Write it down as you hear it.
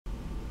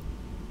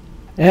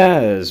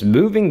As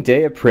moving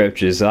day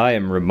approaches, I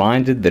am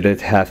reminded that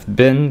it hath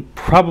been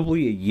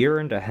probably a year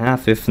and a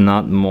half, if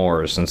not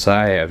more, since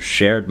I have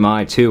shared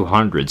my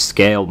 200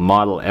 scale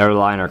model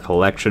airliner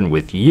collection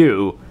with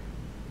you,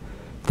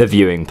 the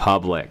viewing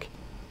public.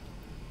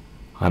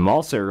 I'm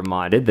also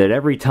reminded that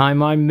every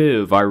time I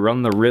move, I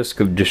run the risk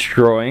of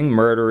destroying,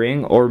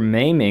 murdering, or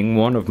maiming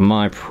one of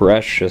my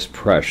precious,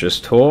 precious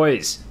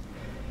toys.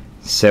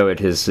 So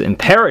it is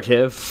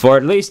imperative, for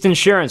at least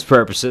insurance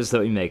purposes,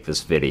 that we make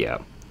this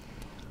video.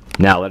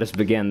 Now let us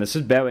begin. This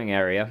is Boeing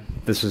area.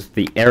 This is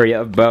the area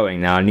of Boeing.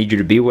 Now I need you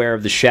to beware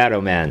of the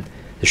Shadow Man.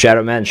 The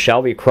Shadow Man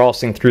shall be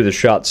crossing through the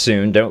shot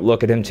soon. Don't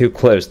look at him too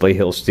closely.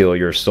 He'll steal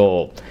your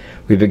soul.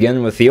 We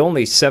begin with the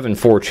only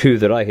 742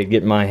 that I could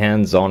get my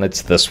hands on.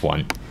 It's this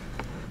one.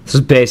 This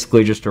is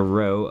basically just a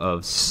row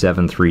of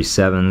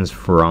 737s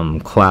from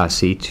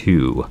Classy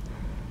to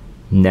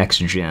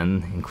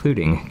NextGen,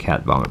 including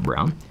Cat Vomit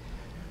Brown.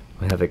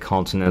 We have a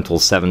Continental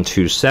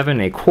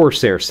 727, a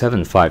Corsair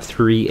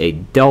 753, a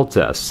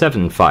Delta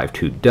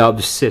 752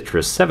 Dub,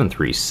 Citrus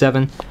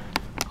 737,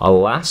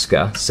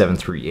 Alaska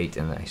 738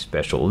 in a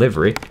special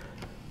livery.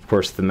 Of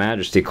course, the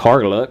Majesty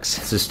Carlux.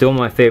 This is still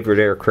my favorite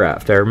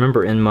aircraft. I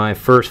remember in my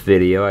first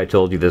video I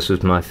told you this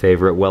was my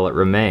favorite. Well, it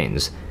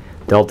remains.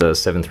 Delta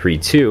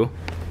 732.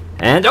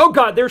 And, oh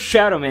god, there's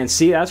Shadow Man.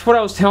 See, that's what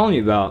I was telling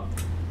you about.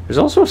 There's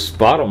also a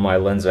spot on my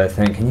lens, I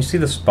think. Can you see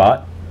the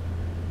spot?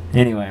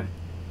 Anyway, I'm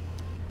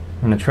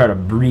going to try to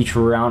reach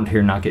around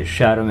here, not get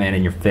Shadow Man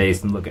in your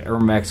face, and look at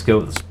Ermex go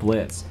with the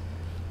splits.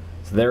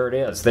 So there it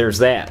is. There's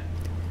that.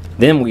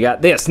 Then we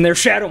got this, and there's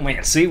Shadow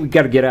Man. See, we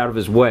got to get out of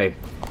his way.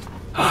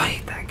 Oh, I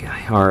hate that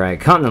guy. Alright,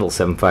 Continental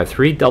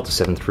 753, Delta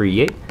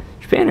 738,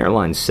 Japan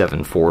Airlines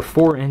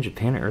 744, and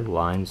Japan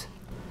Airlines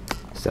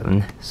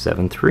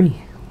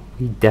 773.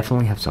 We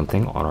definitely have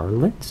something on our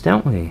list,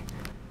 don't we?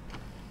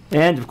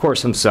 And, of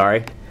course, I'm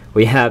sorry,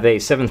 we have a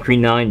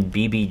 739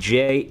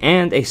 BBJ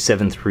and a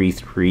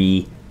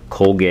 733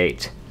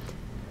 Colgate.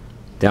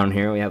 Down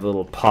here we have a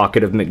little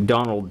pocket of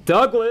McDonnell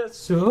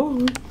Douglas.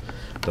 Oh,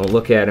 don't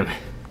look at him.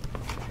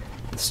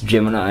 It's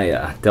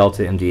Gemini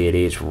Delta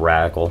MD-80H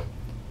Radical.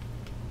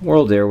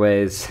 World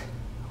Airways,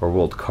 or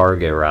World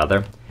Cargo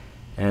rather.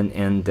 And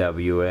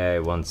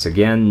NWA, once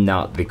again,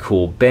 not the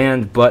cool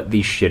band, but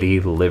the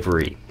shitty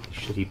livery.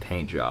 Shitty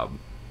paint job.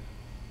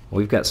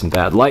 We've got some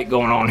bad light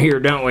going on here,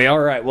 don't we?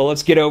 Alright, well,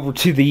 let's get over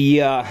to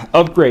the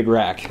upgrade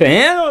rack.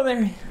 And, oh,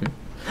 there.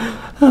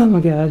 Oh, my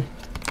God.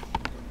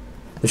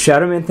 The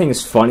Shadow Man thing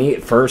is funny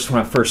at first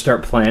when I first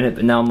start playing it,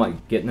 but now I'm,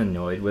 like, getting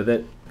annoyed with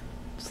it.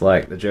 It's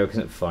like, the joke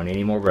isn't funny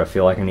anymore, but I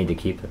feel like I need to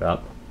keep it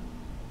up.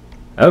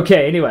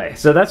 Okay, anyway,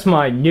 so that's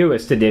my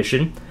newest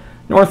edition.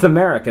 North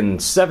American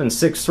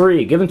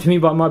 763, given to me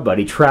by my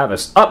buddy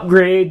Travis.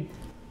 Upgrade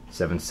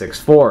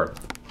 764.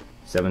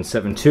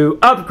 772,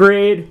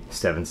 upgrade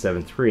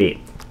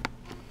 773.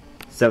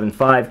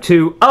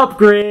 752,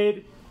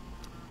 upgrade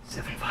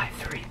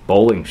 753.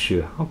 Bowling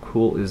shoe. How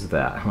cool is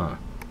that, huh?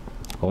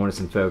 Oh, when it's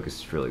in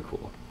focus, it's really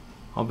cool.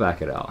 I'll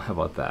back it out. How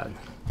about that?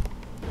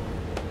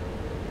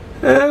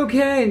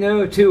 Okay,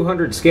 no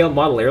 200 scale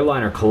model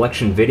airliner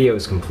collection video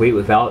is complete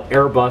without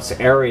Airbus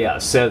area,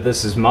 so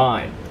this is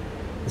mine.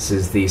 This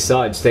is the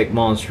side stick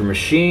monster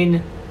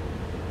machine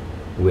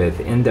with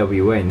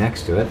NWA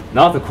next to it.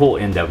 Not the cool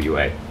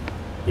NWA.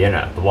 You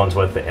know, the ones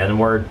with the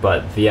N-word,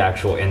 but the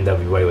actual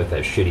NWA with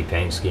that shitty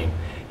paint scheme.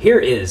 Here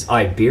is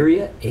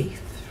Iberia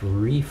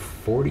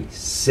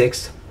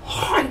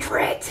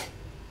A340-600.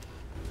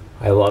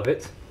 I love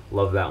it.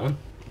 Love that one.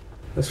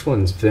 This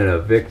one's been a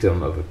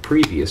victim of a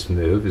previous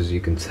move, as you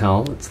can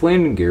tell. Its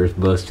landing gear is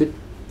busted.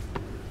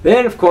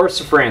 Then, of course,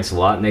 the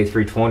Francelot, an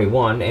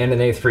A321, and an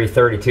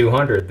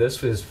A330-200.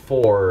 This was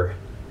for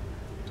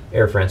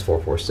Air France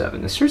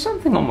 447. Is there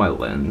something on my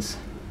lens?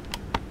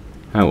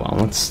 Oh well,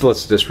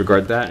 let's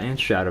disregard that, and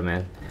Shadow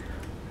Man.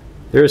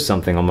 There is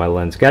something on my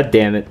lens. God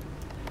damn it.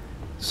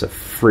 It's a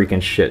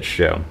freaking shit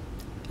show.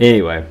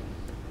 Anyway,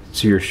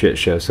 it's your shit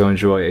show, so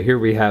enjoy it. Here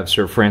we have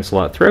Sir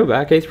Francelot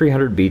Throwback,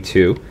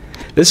 A300B2.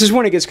 This is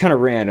when it gets kind of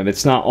random.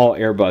 It's not all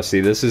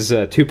Airbusy. This is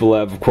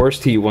Tupolev, of course,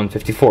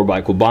 Tu-154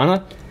 by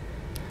Kubana.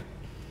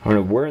 I don't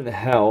know where in the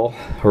hell,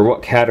 or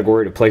what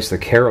category to place the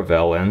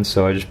Caravelle in,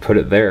 so I just put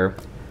it there.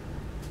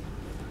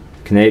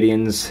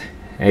 Canadians,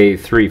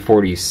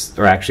 A340,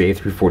 or actually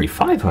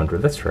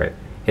A340-500, that's right.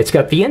 It's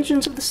got the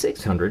engines of the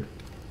 600,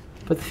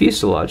 but the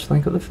fuselage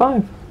length of the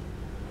 5.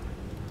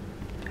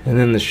 And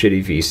then the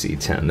shitty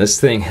VC-10. This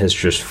thing has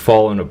just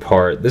fallen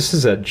apart. This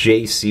is a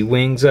JC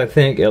Wings, I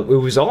think. It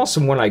was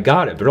awesome when I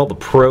got it, but all the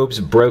probes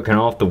have broken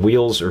off, the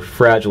wheels are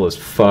fragile as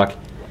fuck,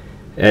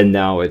 and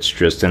now it's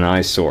just an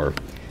eyesore.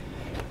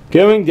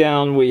 Going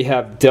down, we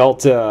have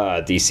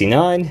Delta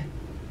DC-9,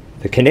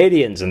 the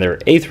Canadians and their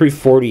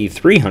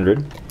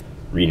A340-300,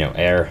 Reno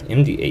Air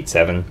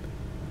MD-87,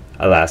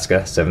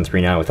 Alaska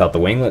 739 without the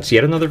winglets.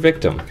 Yet another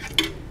victim.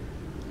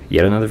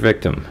 Yet another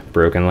victim.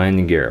 Broken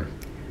landing gear.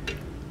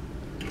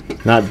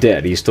 Not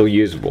dead. He's still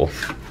usable.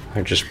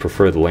 I just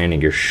prefer the landing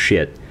gear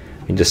shit.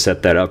 I need to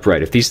set that up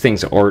right. If these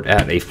things aren't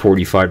at a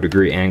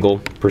 45-degree angle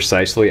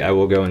precisely, I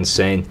will go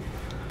insane.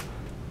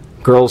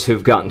 Girls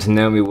who've gotten to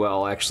know me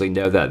well actually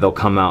know that they'll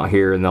come out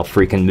here and they'll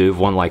freaking move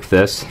one like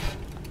this.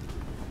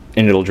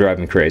 And it'll drive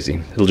me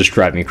crazy. It'll just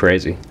drive me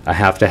crazy. I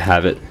have to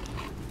have it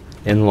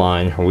in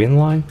line. Are we in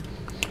line?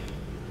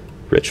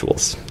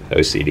 Rituals.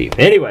 OCD.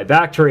 Anyway,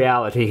 back to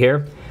reality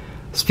here.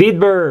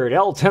 Speedbird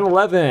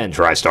L1011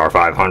 TriStar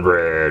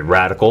 500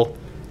 Radical.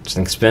 It's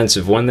an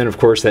expensive one. Then, of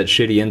course, that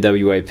shitty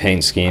NWA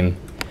paint scheme.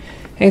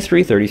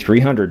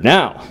 A330-300.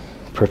 Now,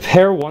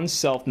 prepare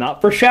oneself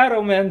not for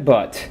Shadowmen,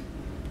 but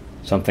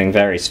something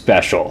very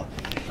special.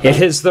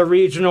 It is the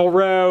regional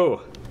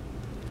row.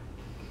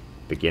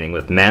 Beginning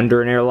with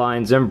Mandarin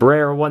Airlines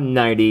Embraer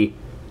 190.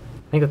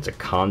 I think that's a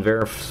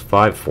Convair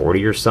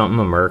 540 or something,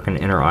 American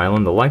Inter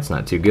Island. The light's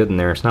not too good in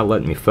there. It's not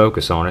letting me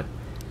focus on it.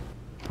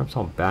 Perhaps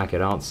I'll back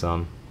it out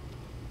some.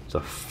 It's a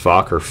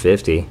Fokker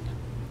 50.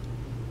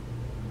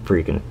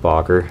 Freaking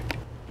Fokker.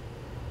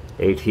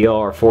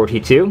 ATR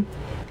 42.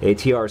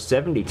 ATR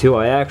 72.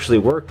 I actually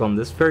worked on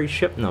this very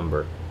ship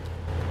number.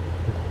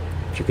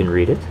 If you can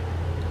read it.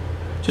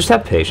 Just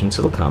have patience,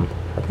 it'll come.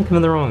 I think I'm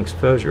in the wrong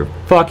exposure.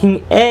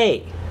 Fucking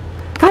A!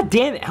 God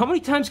damn it, how many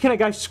times can a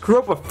guy screw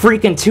up a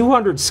freaking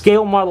 200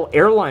 scale model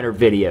airliner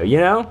video, you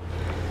know?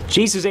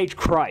 Jesus H.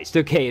 Christ.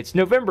 Okay, it's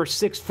November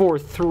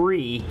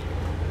 643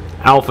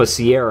 Alpha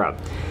Sierra.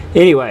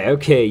 Anyway,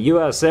 okay,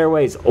 US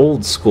Airways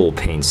old school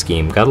paint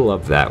scheme. Gotta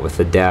love that with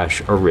the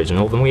Dash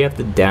original. Then we have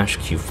the Dash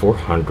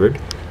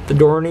Q400, the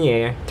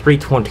Dornier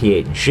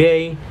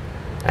 328J,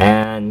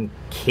 and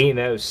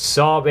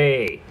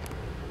Kemosabe.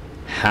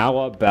 How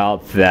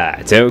about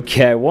that?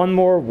 Okay, one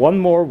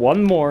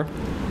more.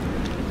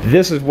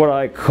 This is what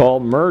I call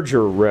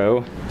merger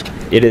row.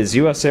 It is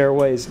US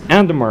Airways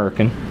and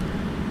American,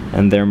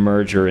 and their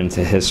merger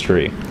into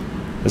history.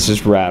 This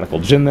is Radical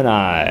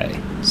Gemini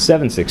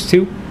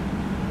 762,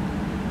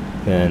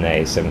 then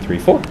a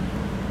 734.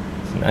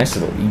 It's a nice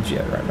little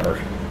E-jet right there.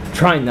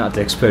 Trying not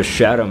to expose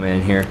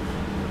Shadowman here.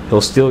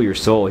 He'll steal your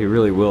soul, he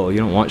really will. You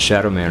don't want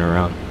Shadowman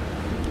around.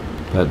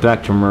 But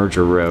back to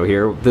merger row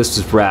here. This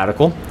is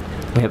Radical.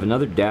 We have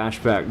another dash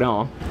back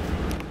now.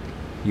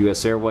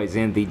 US Airways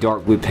in the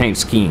dark blue paint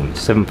scheme,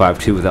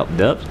 752 without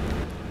dubs.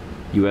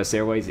 US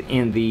Airways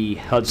in the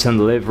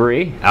Hudson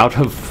livery, out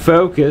of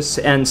focus,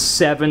 and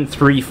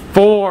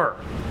 734.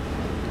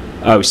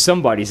 Oh,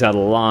 somebody's out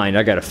of line.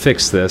 I gotta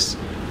fix this.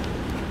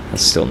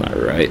 That's still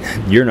not right.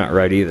 You're not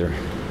right either.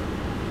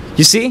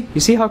 You see?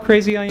 You see how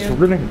crazy I am? So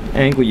we're gonna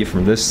angle you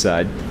from this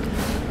side.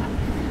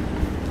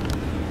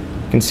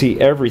 You can see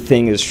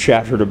everything is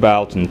shattered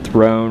about and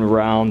thrown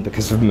around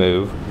because of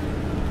move.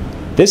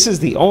 This is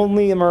the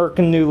only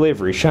American new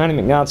livery, Shiny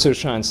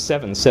McNot-So-Shine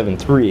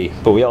 773,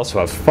 but we also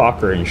have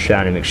Fokker and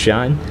Shiny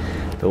McShine.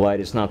 The light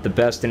is not the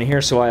best in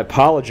here, so I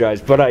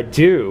apologize, but I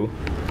do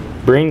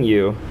bring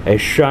you a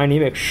Shiny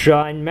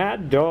McShine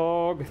Mad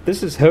Dog.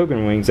 This is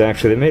Hogan Wings,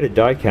 actually. They made a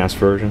die-cast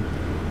version.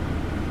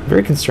 I'm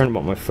very concerned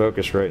about my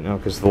focus right now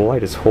because the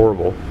light is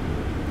horrible.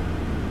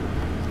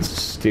 This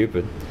is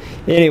stupid.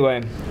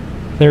 Anyway,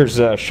 there's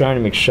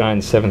Shiny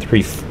McShine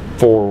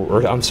 734,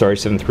 or I'm sorry,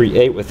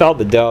 738 without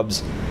the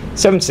dubs.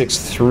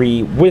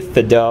 763 with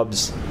the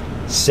dubs.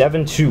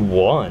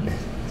 721.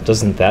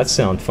 Doesn't that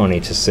sound funny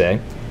to say?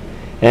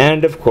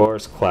 And of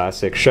course,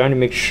 classic Shiny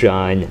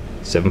McShine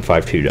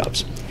 752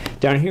 dubs.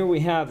 Down here we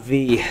have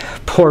the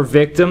poor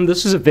victim.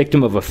 This is a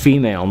victim of a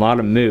female, not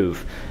a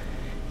move.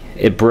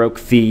 It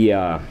broke the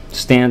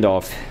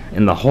standoff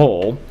in the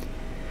hole.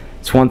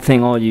 It's one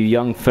thing all you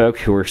young folk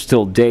who are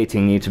still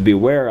dating need to be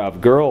aware of.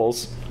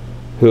 Girls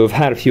who have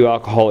had a few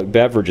alcoholic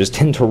beverages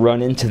tend to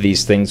run into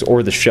these things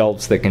or the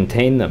shelves that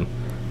contain them.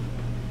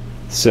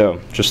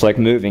 So, just like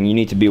moving, you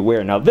need to be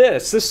aware. Now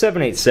this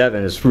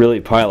 787 is really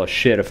a pile of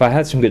shit. If I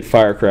had some good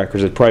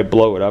firecrackers, I'd probably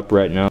blow it up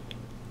right now.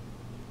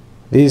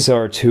 These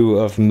are two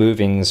of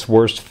moving's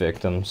worst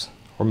victims,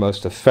 or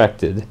most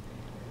affected.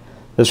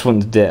 This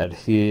one's dead.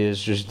 He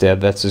is just dead.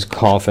 That's his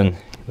coffin.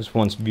 It was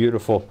once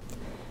beautiful.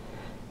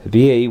 The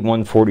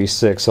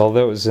BA-146,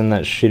 although it was in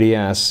that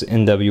shitty-ass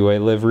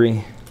NWA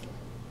livery,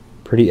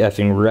 pretty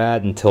effing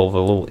rad until the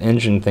little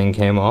engine thing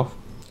came off.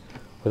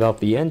 Without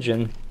the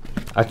engine,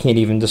 I can't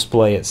even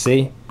display it.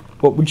 See?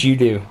 What would you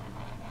do?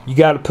 You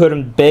gotta put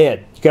him to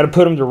bed. You gotta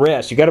put him to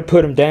rest. You gotta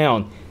put him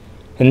down.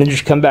 And then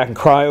just come back and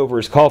cry over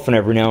his coffin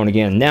every now and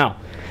again. Now,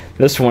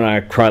 this one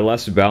I cry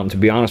less about, and to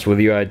be honest with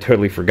you, I had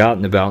totally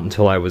forgotten about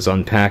until I was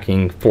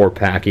unpacking for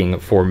packing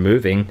for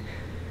moving.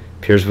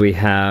 Appears we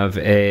have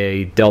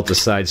a Delta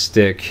side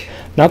stick.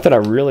 Not that I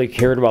really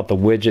cared about the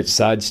widget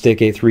side stick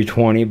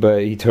A320,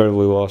 but he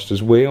totally lost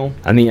his wheel.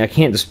 I mean, I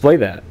can't display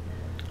that.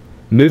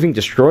 Moving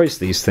destroys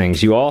these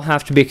things. You all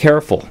have to be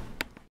careful.